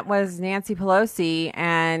that was Nancy Pelosi,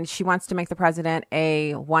 and she wants to make the president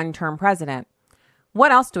a one-term president.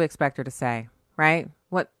 What else do we expect her to say, right?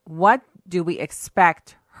 What do we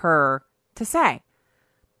expect her to say?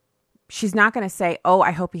 She's not going to say, oh,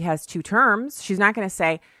 I hope he has 2 terms. She's not going to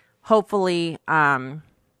say, hopefully,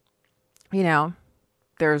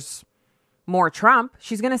 there's more Trump.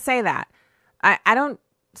 She's going to say that. I don't,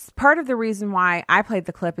 part of the reason why I played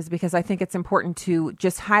the clip is because I think it's important to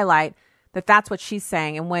just highlight that that's what she's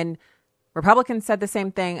saying. And when Republicans said the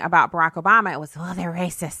same thing about Barack Obama, it was, oh, they're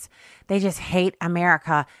racist. They just hate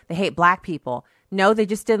America. They hate black people. No, they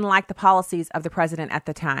just didn't like the policies of the president at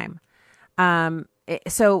the time.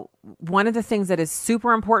 So one of the things that is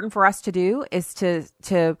super important for us to do is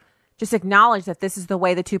to Just acknowledge that this is the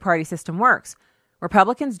way the two-party system works.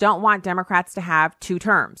 Republicans don't want Democrats to have 2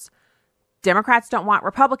 terms. Democrats don't want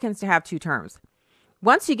Republicans to have 2 terms.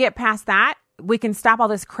 Once you get past that, we can stop all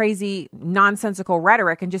this crazy, nonsensical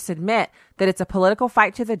rhetoric and just admit that it's a political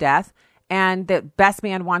fight to the death and that best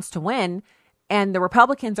man wants to win. And the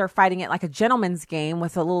Republicans are fighting it like a gentleman's game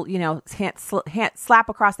with a little, hand slap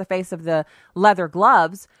across the face of the leather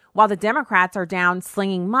gloves, while the Democrats are down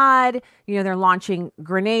slinging mud. They're launching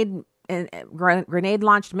grenade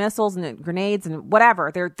launched missiles and grenades and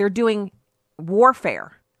whatever. They're doing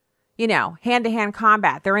warfare, hand-to-hand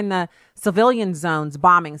combat. They're in the civilian zones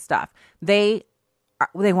bombing stuff. They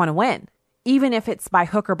want to win, even if it's by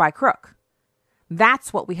hook or by crook.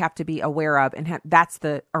 That's what we have to be aware of, and that's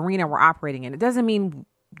the arena we're operating in. It doesn't mean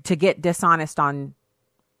to get dishonest on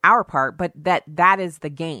our part, but that is the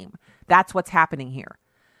game. That's what's happening here.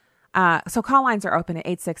 So call lines are open at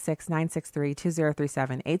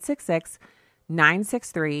 866-963-2037,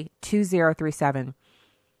 866-963-2037.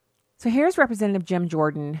 So here's Representative Jim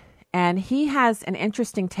Jordan, and he has an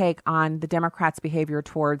interesting take on the Democrats' behavior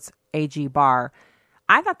towards AG Barr.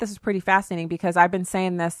 I thought this was pretty fascinating because I've been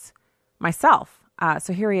saying this myself.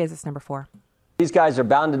 So here he is. It's number 4. These guys are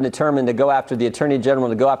bound and determined to go after the Attorney General,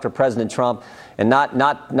 to go after President Trump, and not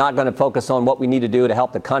going to focus on what we need to do to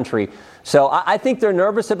help the country. So I think they're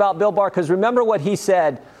nervous about Bill Barr because remember what he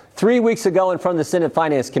said 3 weeks ago in front of the Senate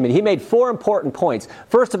Finance Committee. He made 4 important points.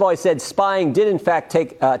 First of all, he said spying did in fact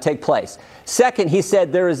take place. Second, he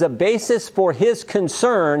said there is a basis for his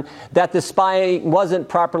concern that the spying wasn't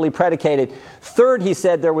properly predicated. Third, he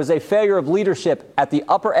said there was a failure of leadership at the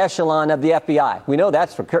upper echelon of the FBI. We know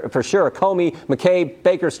that's for sure. Comey, McCabe,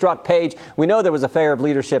 Baker, Strzok, Page. We know there was a failure of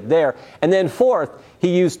leadership there. And then fourth, he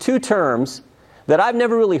used 2 terms that I've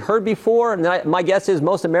never really heard before, and my guess is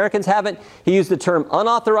most Americans haven't. He used the term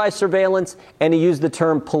unauthorized surveillance, and he used the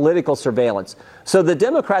term political surveillance. So the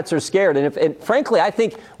Democrats are scared. And frankly, I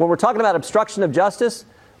think when we're talking about obstruction of justice,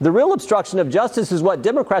 the real obstruction of justice is what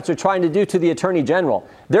Democrats are trying to do to the Attorney General.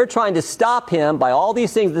 They're trying to stop him by all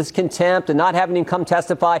these things, this contempt and not having him come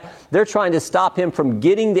testify. They're trying to stop him from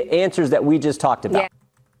getting the answers that we just talked about.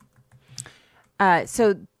 Yeah.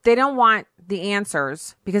 So they don't want the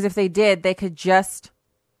answers, because if they did, they could just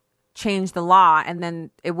change the law and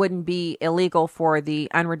then it wouldn't be illegal for the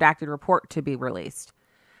unredacted report to be released.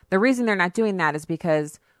 The reason they're not doing that is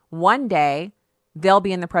because one day they'll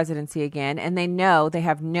be in the presidency again, and they know they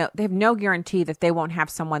have no guarantee that they won't have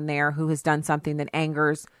someone there who has done something that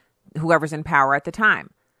angers whoever's in power at the time.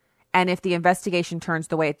 And if the investigation turns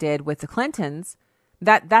the way it did with the Clintons,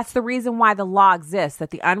 that's the reason why the law exists, that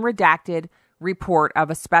the unredacted report of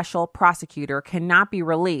a special prosecutor cannot be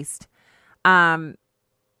released. And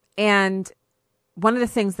one of the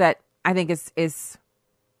things that I think is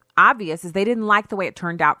obvious is they didn't like the way it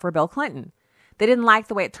turned out for Bill Clinton. They didn't like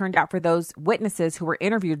the way it turned out for those witnesses who were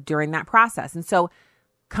interviewed during that process. And so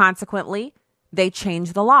consequently, they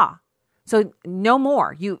changed the law. So no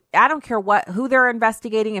more. I don't care who they're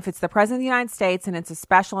investigating. If it's the president of the United States and it's a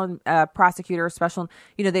special prosecutor, special,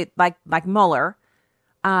 they like Mueller,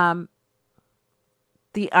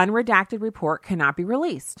 the unredacted report cannot be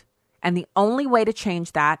released. And the only way to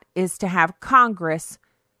change that is to have Congress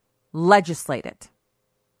legislate it.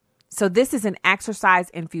 So this is an exercise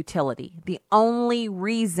in futility. The only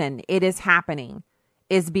reason it is happening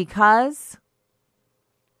is because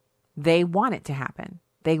they want it to happen.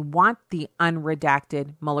 They want the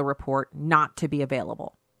unredacted Mueller report not to be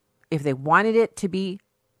available. If they wanted it to be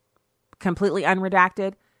completely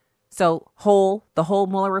unredacted, so the whole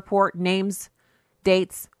Mueller report, names,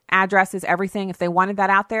 dates, addresses, everything, if they wanted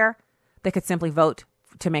that out there, they could simply vote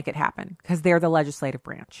to make it happen because they're the legislative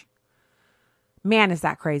branch. Man, is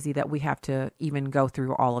that crazy that we have to even go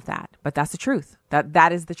through all of that. But that's the truth.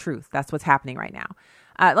 That is the truth. That's what's happening right now.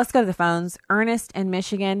 Let's go to the phones. Ernest in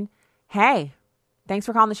Michigan. Hey, thanks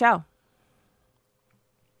for calling the show.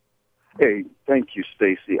 Hey, thank you,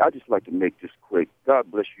 Stacey. I'd just like to make this quick.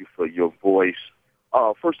 God bless you for your voice.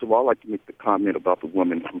 First of all, I'd like to make the comment about the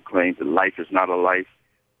woman who claims that life is not a life.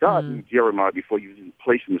 God knew Jeremiah before he was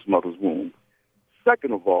placed in his mother's womb.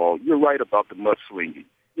 Second of all, you're right about the mudslinging.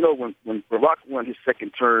 When Barack won his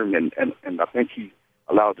second term, and I think he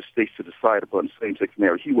allowed the states to decide upon same-sex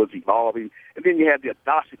marriage, he was evolving. And then you had the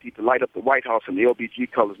audacity to light up the White House in the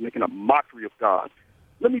LBG colors, making a mockery of God.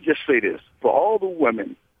 Let me just say this. For all the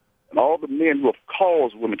women and all the men who have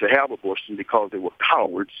caused women to have abortion because they were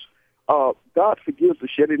cowards, God forgives the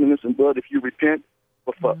shedding of innocent blood if you repent.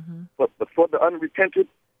 But for the unrepentant,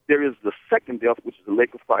 there is the second death, which is the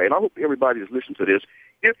lake of fire. And I hope everybody is listening to this.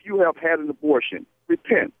 If you have had an abortion,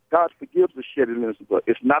 repent. God forgives the shedding of innocent blood.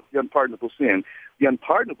 It's not the unpardonable sin. The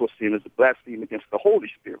unpardonable sin is the blasphemy against the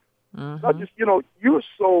Holy Spirit. Mm-hmm. I just, you're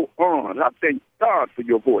so on. I thank God for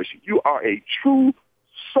your voice. You are a true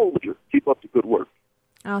soldier. Keep up the good work.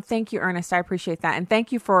 Oh, thank you, Ernest. I appreciate that. And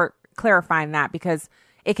thank you for clarifying that, because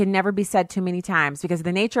it can never be said too many times, because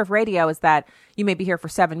the nature of radio is that you may be here for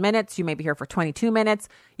 7 minutes. You may be here for 22 minutes.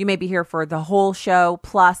 You may be here for the whole show.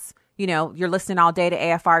 Plus, you're listening all day to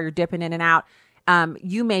AFR. You're dipping in and out.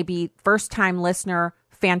 You may be first-time listener.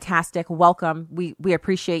 Fantastic. Welcome. We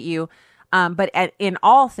appreciate you. But in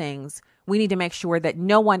all things, we need to make sure that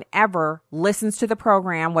no one ever listens to the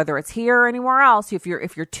program, whether it's here or anywhere else. If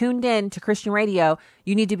you're tuned in to Christian radio,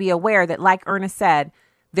 you need to be aware that, like Ernest said,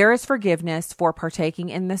 there is forgiveness for partaking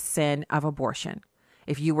in the sin of abortion.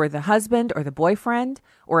 If you were the husband or the boyfriend,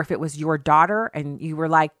 or if it was your daughter and you were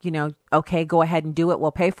like, okay, go ahead and do it,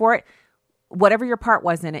 we'll pay for it. Whatever your part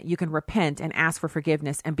was in it, you can repent and ask for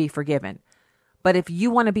forgiveness and be forgiven. But if you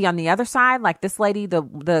want to be on the other side, like this lady,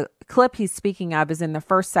 the clip he's speaking of is in the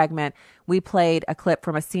first segment. We played a clip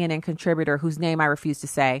from a CNN contributor whose name I refuse to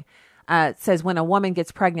say. It says, when a woman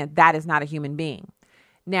gets pregnant, that is not a human being.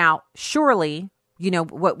 Now, surely,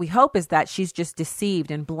 what we hope is that she's just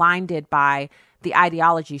deceived and blinded by the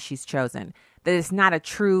ideology she's chosen. That it's not a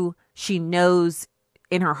true, she knows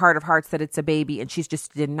in her heart of hearts that it's a baby, and she's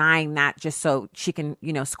just denying that just so she can,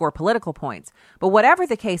 score political points. But whatever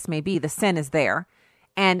the case may be, the sin is there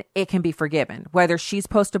and it can be forgiven. Whether she's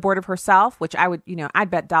post-abortive herself, which I would,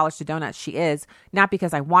 I'd bet dollars to donuts she is, not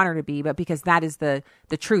because I want her to be, but because that is the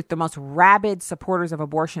truth. The most rabid supporters of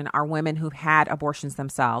abortion are women who've had abortions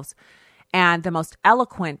themselves. And the most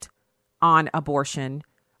eloquent on abortion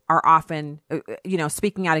are often,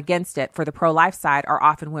 speaking out against it for the pro-life side are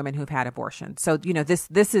often women who've had abortion. So,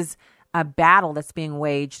 this is a battle that's being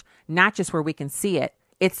waged, not just where we can see it.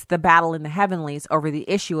 It's the battle in the heavenlies over the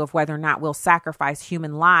issue of whether or not we'll sacrifice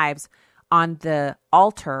human lives on the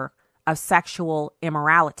altar of sexual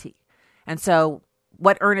immorality. And so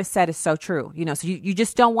what Ernest said is so true. So you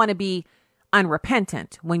just don't want to be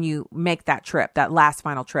unrepentant when you make that trip, that last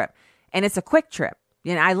final trip. And it's a quick trip.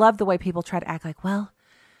 I love the way people try to act like, well,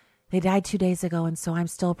 they died 2 days ago, and so I'm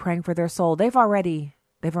still praying for their soul. They've already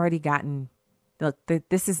gotten. Look,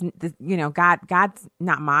 this is, God's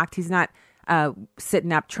not mocked. He's not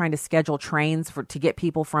sitting up trying to schedule trains to get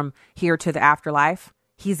people from here to the afterlife.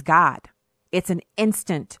 He's God. It's an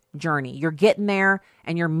instant journey. You're getting there,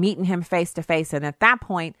 and you're meeting him face to face. And at that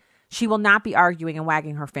point, she will not be arguing and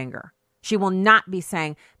wagging her finger. She will not be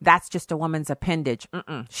saying that's just a woman's appendage.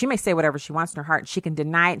 She may say whatever she wants in her heart. She can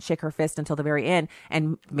deny it and shake her fist until the very end.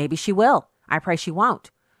 And maybe she will. I pray she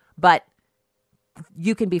won't. But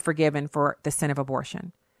you can be forgiven for the sin of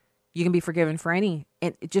abortion. You can be forgiven for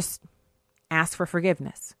just ask for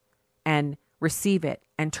forgiveness and receive it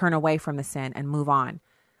and turn away from the sin and move on.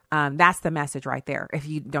 That's the message right there. If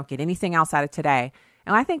you don't get anything else out of today.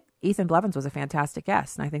 And I think Ethan Blevins was a fantastic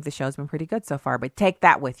guest, and I think the show's been pretty good so far. But take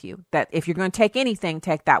that with you. That if you're going to take anything,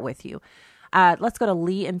 take that with you. Let's go to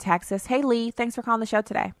Lee in Texas. Hey, Lee, thanks for calling the show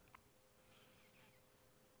today.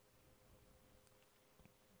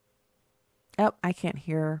 Oh, I can't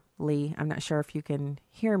hear Lee. I'm not sure if you can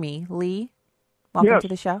hear me. Lee, welcome to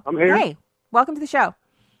the show. I'm here. Hey, welcome to the show.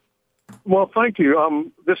 Well, thank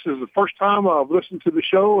you. This is the first time I've listened to the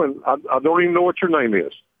show, and I don't even know what your name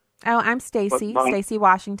is. Oh, I'm Stacy, Stacy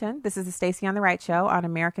Washington. This is the Stacy on the Right show on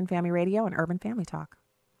American Family Radio and Urban Family Talk.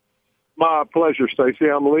 My pleasure, Stacy.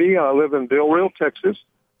 I'm Lee. I live in Del Rio, Texas.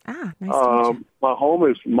 Ah, nice to meet you. My home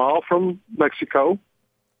is a mile from Mexico.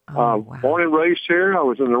 Oh, wow. Born and raised here. I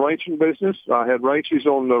was in the ranching business. I had ranches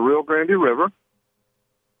on the Rio Grande River.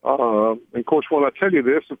 And of course, when I tell you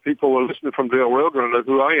this, if people are listening from Del Rio, going to know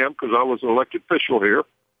who I am because I was an elected official here.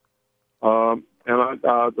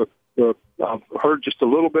 I've heard just a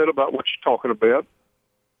little bit about what you're talking about.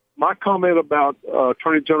 My comment about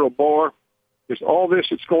Attorney General Barr is all this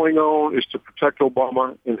that's going on is to protect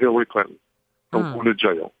Obama and Hillary Clinton from going to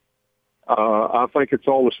jail. I think it's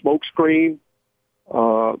all a smokescreen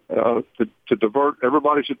to divert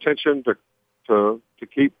everybody's attention to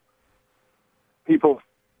keep people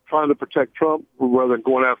trying to protect Trump rather than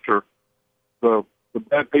going after the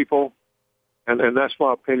bad people. And that's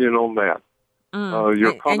my opinion on that.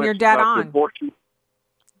 Your comments and you're dead about on. Abortion,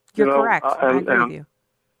 you're correct. I agree with you.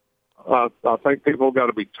 I think people got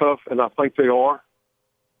to be tough, and I think they are.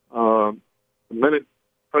 The minute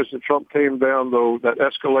President Trump came down, though, that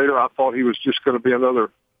escalator, I thought he was just going to be another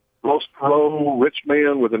Ross Perot, rich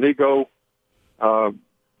man with an ego.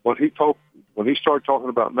 When he started talking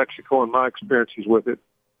about Mexico and my experiences with it,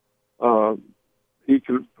 he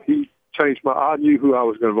changed I knew who I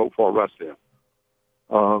was going to vote for right then.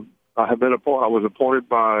 I was appointed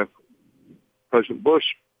by President Bush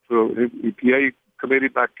to the EPA committee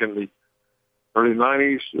back in the early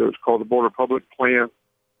 90s. It was called the Border Public Plan.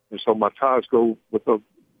 And so my ties go with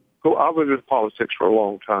I've been in politics for a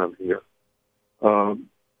long time here.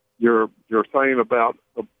 Your thing about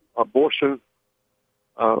abortion,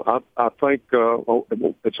 I think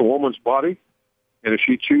it's a woman's body, and if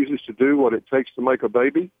she chooses to do what it takes to make a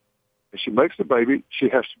baby, and she makes the baby, she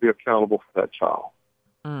has to be accountable for that child.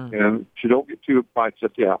 And she don't get 2 bites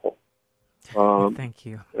at the apple. Thank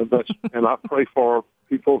you. And I pray for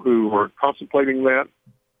people who are contemplating that.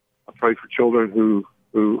 I pray for children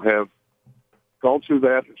who have gone through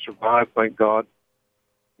that and survived, thank God.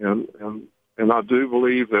 And I do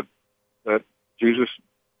believe that Jesus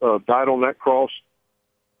died on that cross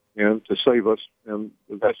and to save us, and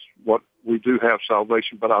that's what we do have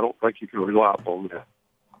salvation. But I don't think you can rely upon that.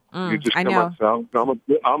 You just come out and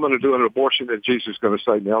say, I'm going to do an abortion, and Jesus is going to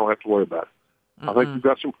save me. I don't have to worry about it. I think you've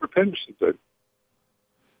got some repentance to do.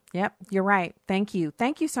 Yep, you're right. Thank you.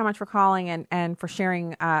 Thank you so much for calling and for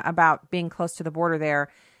sharing about being close to the border there.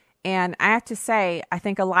 And I have to say, I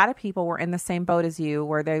think a lot of people were in the same boat as you,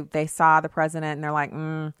 where they saw the president and they're like,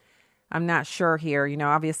 I'm not sure here.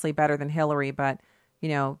 Obviously better than Hillary, but,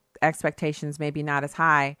 expectations maybe not as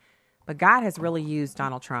high. But God has really used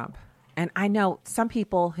Donald Trump. And I know some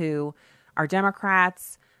people who are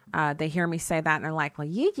Democrats, they hear me say that and they're like, well,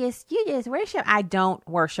 you just worship. I don't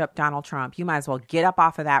worship Donald Trump. You might as well get up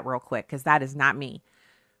off of that real quick, because that is not me.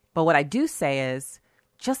 But what I do say is,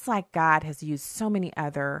 just like God has used so many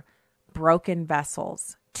other broken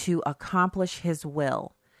vessels to accomplish his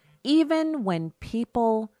will, even when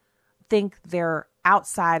people think they're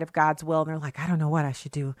outside of God's will and they're like, I don't know what I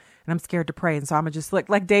should do, and I'm scared to pray, and so I'm gonna just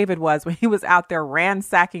like David was when he was out there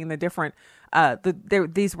ransacking the different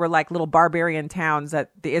these were like little barbarian towns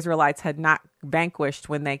that the Israelites had not vanquished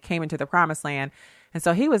when they came into the promised land. And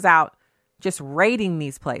so he was out just raiding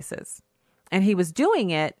these places, and he was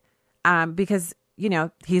doing it because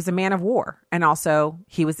he's a man of war, and also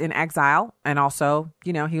he was in exile, and also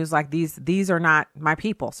he was like, these are not my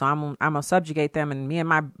people, so I'm gonna subjugate them, and me and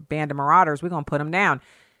my band of marauders, we're gonna put them down.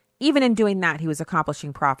 Even in doing that, he was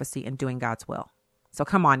accomplishing prophecy and doing God's will. So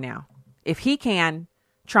come on now, if he can,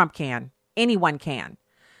 Trump can, anyone can.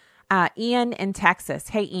 Ian in Texas.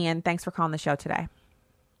 Hey Ian, thanks for calling the show today.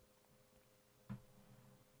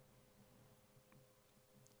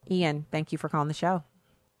 Ian, thank you for calling the show.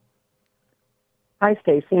 Hi,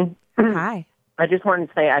 Stacey. Hi. I just wanted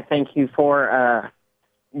to say I thank you for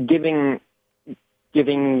giving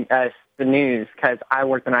us the news, because I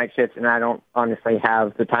work the night shifts and I don't honestly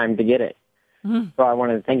have the time to get it. Mm-hmm. So I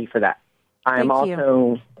wanted to thank you for that. I'm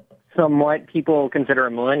also somewhat people consider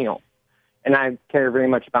a millennial, and I care very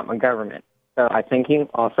much about my government. So I thank you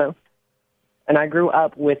also. And I grew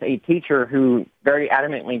up with a teacher who very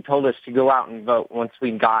adamantly told us to go out and vote once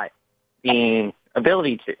we got the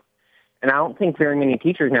ability to. And I don't think very many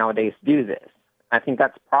teachers nowadays do this. I think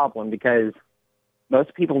that's a problem, because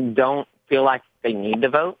most people don't feel like they need to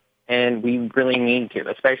vote, and we really need to,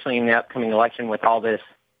 especially in the upcoming election with all this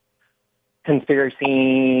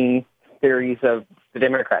conspiracy theories of the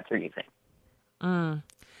Democrats are using.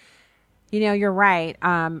 You're right.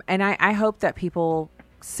 And I hope that people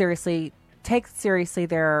take seriously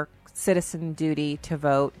their citizen duty to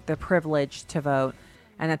vote, the privilege to vote,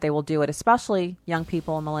 and that they will do it, especially young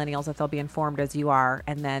people and millennials, that they'll be informed as you are,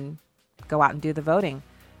 and then go out and do the voting.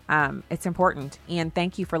 It's important. Ian,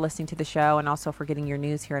 thank you for listening to the show, and also for getting your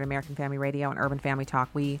news here at American Family Radio and Urban Family Talk.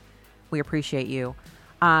 We appreciate you.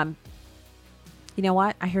 You know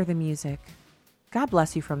what? I hear the music. God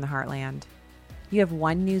bless you from the heartland. You have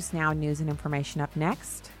One News Now news and information up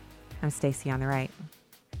next. I'm Stacey on the Right.